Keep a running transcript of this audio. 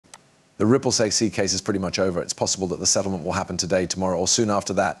The Ripple CC case is pretty much over. It's possible that the settlement will happen today, tomorrow, or soon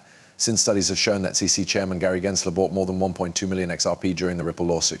after that, since studies have shown that CC chairman Gary Gensler bought more than 1.2 million XRP during the Ripple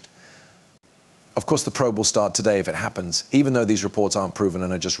lawsuit. Of course, the probe will start today if it happens. Even though these reports aren't proven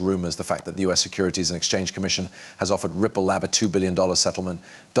and are just rumors, the fact that the US Securities and Exchange Commission has offered Ripple Lab a $2 billion settlement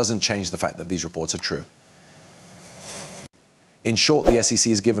doesn't change the fact that these reports are true. In short, the SEC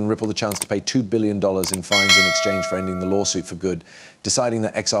has given Ripple the chance to pay $2 billion in fines in exchange for ending the lawsuit for good, deciding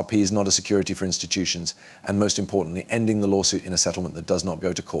that XRP is not a security for institutions, and most importantly, ending the lawsuit in a settlement that does not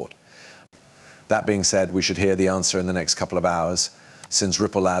go to court. That being said, we should hear the answer in the next couple of hours, since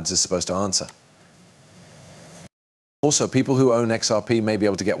Ripple Labs is supposed to answer. Also, people who own XRP may be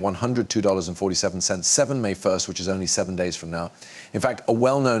able to get $102.47 May 1st, which is only 7 days from now. In fact, a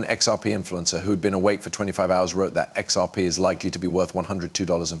well-known XRP influencer who had been awake for 25 hours wrote that XRP is likely to be worth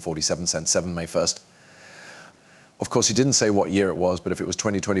 $102.47 May 1st. Of course, he didn't say what year it was, but if it was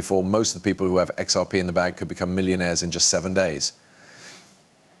 2024, most of the people who have XRP in the bag could become millionaires in just 7 days.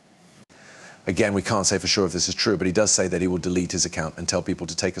 Again, we can't say for sure if this is true, but he does say that he will delete his account and tell people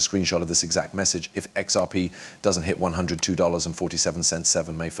to take a screenshot of this exact message if XRP doesn't hit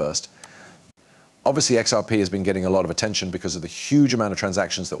 $102.47 May 1st. Obviously, XRP has been getting a lot of attention because of the huge amount of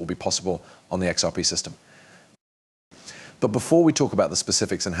transactions that will be possible on the XRP system. But before we talk about the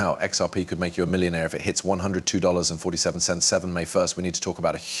specifics and how XRP could make you a millionaire if it hits $102.47 May 1st, we need to talk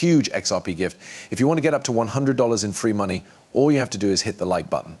about a huge XRP gift. If you want to get up to $100 in free money, all you have to do is hit the like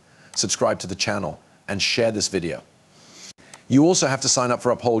button, subscribe to the channel, and share this video. You also have to sign up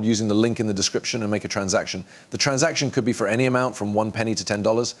for Uphold using the link in the description and make a transaction. The transaction could be for any amount from 1 penny to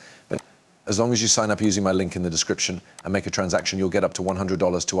 $10, but as long as you sign up using my link in the description and make a transaction, you'll get up to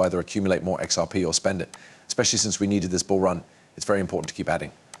 $100 to either accumulate more XRP or spend it. Especially since we needed this bull run, it's very important to keep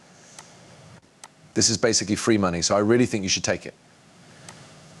adding. This is basically free money, so I really think you should take it.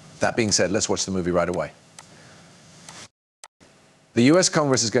 That being said, let's watch the movie right away. The US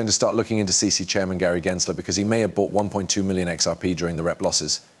Congress is going to start looking into CC chairman Gary Gensler because he may have bought 1.2 million XRP during the rep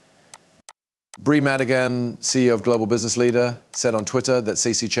losses. Bree Madigan, CEO of Global Business Leader, said on Twitter that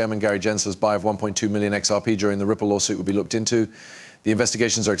CC chairman Gary Gensler's buy of 1.2 million XRP during the Ripple lawsuit will be looked into. The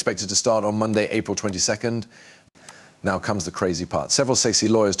investigations are expected to start on Monday, April 22nd. Now comes the crazy part. Several CC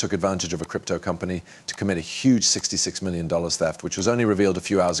lawyers took advantage of a crypto company to commit a huge $66 million theft, which was only revealed a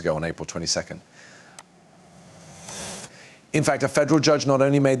few hours ago on April 22nd. In fact, a federal judge not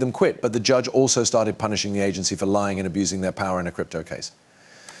only made them quit, but the judge also started punishing the agency for lying and abusing their power in a crypto case.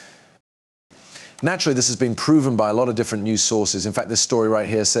 Naturally, this has been proven by a lot of different news sources. In fact, this story right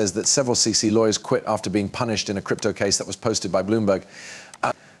here says that several CC lawyers quit after being punished in a crypto case that was posted by Bloomberg.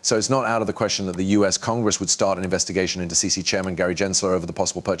 So it's not out of the question that the US Congress would start an investigation into CC chairman Gary Gensler over the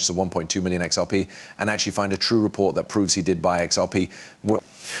possible purchase of 1.2 million XRP and actually find a true report that proves he did buy XRP.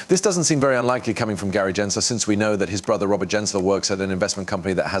 This doesn't seem very unlikely coming from Gary Gensler, since we know that his brother Robert Gensler works at an investment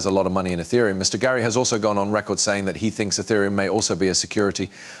company that has a lot of money in Ethereum. Mr. Gary has also gone on record saying that he thinks Ethereum may also be a security.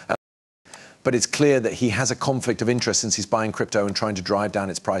 But it's clear that he has a conflict of interest since he's buying crypto and trying to drive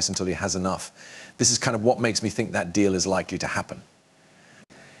down its price until he has enough. This is kind of what makes me think that deal is likely to happen.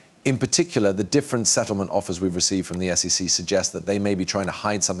 In particular, the different settlement offers we've received from the SEC suggest that they may be trying to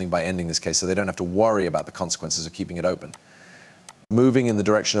hide something by ending this case so they don't have to worry about the consequences of keeping it open. Moving in the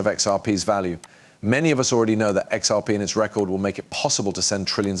direction of XRP's value. Many of us already know that XRP and its record will make it possible to send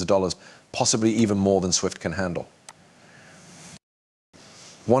trillions of dollars, possibly even more than Swift can handle.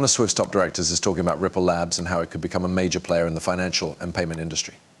 One of Swift's top directors is talking about Ripple Labs and how it could become a major player in the financial and payment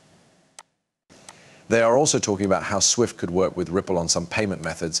industry. They are also talking about how Swift could work with Ripple on some payment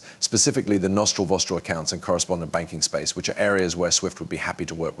methods, specifically the nostril-vostral accounts and correspondent banking space, which are areas where Swift would be happy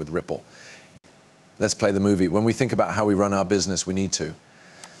to work with Ripple. Let's play the movie. When we think about how we run our business, we need to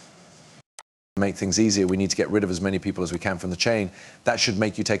make things easier. We need to get rid of as many people as we can from the chain. That should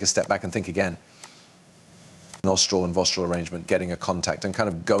make you take a step back and think again. Nostril and vostral arrangement, getting a contact, and kind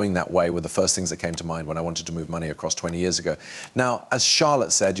of going that way were the first things that came to mind when I wanted to move money across 20 years ago. Now, as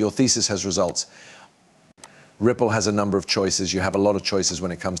Charlotte said, your thesis has results. Ripple has a number of choices. You have a lot of choices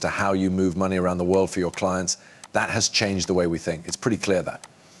when it comes to how you move money around the world for your clients. That has changed the way we think. It's pretty clear that.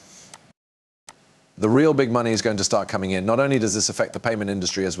 The real big money is going to start coming in. Not only does this affect the payment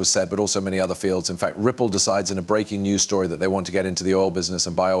industry, as was said, but also many other fields. In fact, Ripple decides in a breaking news story that they want to get into the oil business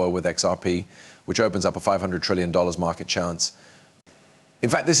and buy oil with XRP, which opens up a $500 trillion market chance. In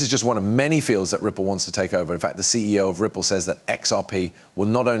fact, this is just one of many fields that Ripple wants to take over. In fact, the CEO of Ripple says that XRP will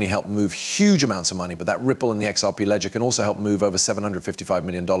not only help move huge amounts of money, but that Ripple and the XRP ledger can also help move over $755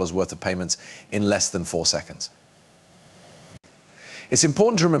 million worth of payments in less than 4 seconds. It's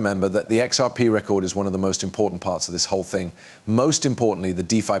important to remember that the XRP record is one of the most important parts of this whole thing. Most importantly, the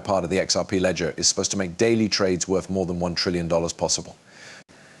DeFi part of the XRP ledger is supposed to make daily trades worth more than $1 trillion possible.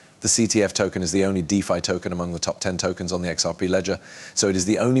 The CTF token is the only DeFi token among the top 10 tokens on the XRP ledger, so it is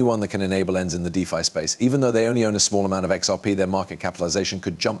the only one that can enable ends in the DeFi space. Even though they only own a small amount of XRP, their market capitalization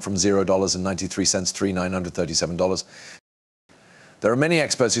could jump from $0.93 to $937. There are many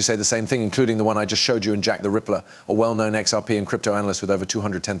experts who say the same thing, including the one I just showed you in Jack the Rippler, a well-known XRP and crypto analyst with over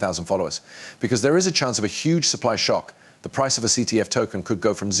 210,000 followers. Because there is a chance of a huge supply shock. The price of a CTF token could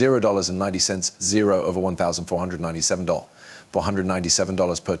go from $0.90, zero over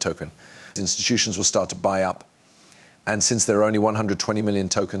 $1,497 per token. Institutions will start to buy up. And since there are only 120 million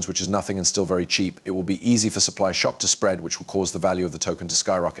tokens, which is nothing and still very cheap, it will be easy for supply shock to spread, which will cause the value of the token to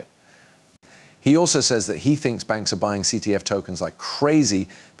skyrocket. He also says that he thinks banks are buying CTF tokens like crazy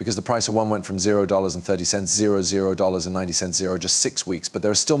because the price of one went from $0.30, $0.90, just 6 weeks, but there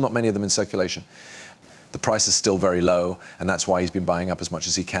are still not many of them in circulation. The price is still very low, and that's why he's been buying up as much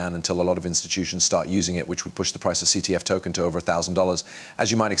as he can until a lot of institutions start using it, which would push the price of CTF token to over $1,000. As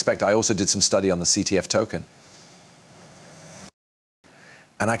you might expect, I also did some study on the CTF token.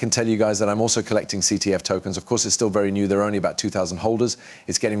 And I can tell you guys that I'm also collecting CTF tokens. Of course, it's still very new. There are only about 2,000 holders.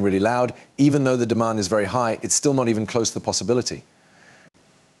 It's getting really loud. Even though the demand is very high, it's still not even close to the possibility.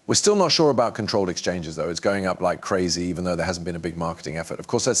 We're still not sure about controlled exchanges, though. It's going up like crazy, even though there hasn't been a big marketing effort. Of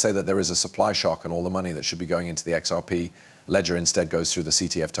course, let's say that there is a supply shock and all the money that should be going into the XRP ledger instead goes through the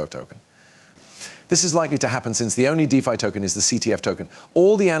CTF token. This is likely to happen since the only DeFi token is the CTF token.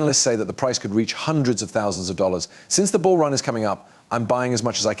 All the analysts say that the price could reach hundreds of thousands of dollars. Since the bull run is coming up, I'm buying as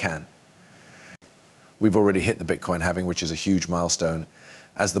much as I can. We've already hit the Bitcoin halving, which is a huge milestone.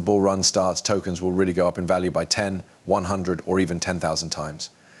 As the bull run starts, tokens will really go up in value by 10, 100, or even 10,000 times.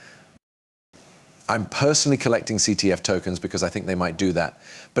 I'm personally collecting CTF tokens because I think they might do that.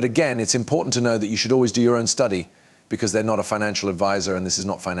 But again, it's important to know that you should always do your own study because they're not a financial advisor and this is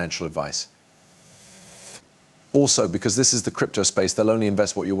not financial advice. Also, because this is the crypto space, they'll only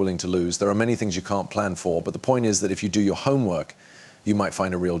invest what you're willing to lose. There are many things you can't plan for, but the point is that if you do your homework, you might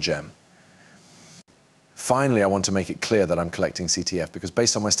find a real gem. Finally, I want to make it clear that I'm collecting CTF because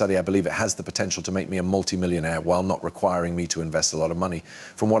based on my study, I believe it has the potential to make me a multi-millionaire while not requiring me to invest a lot of money.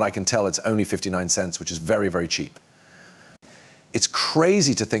 From what I can tell, it's only 59 cents, which is very, very cheap. It's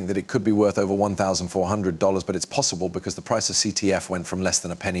crazy to think that it could be worth over $1,400, but it's possible because the price of CTF went from less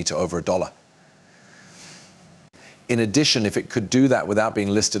than a penny to over $1. In addition, if it could do that without being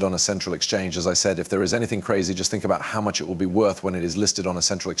listed on a central exchange, as I said, if there is anything crazy, just think about how much it will be worth when it is listed on a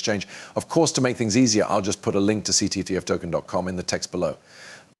central exchange. Of course, to make things easier, I'll just put a link to cttftoken.com in the text below.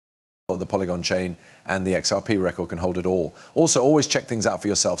 The Polygon chain and the XRP record can hold it all. Also, always check things out for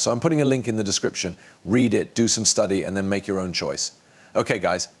yourself. So I'm putting a link in the description. Read it, do some study, and then make your own choice. Okay,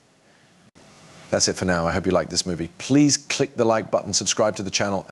 guys. That's it for now. I hope you liked this movie. Please click the like button, subscribe to the channel.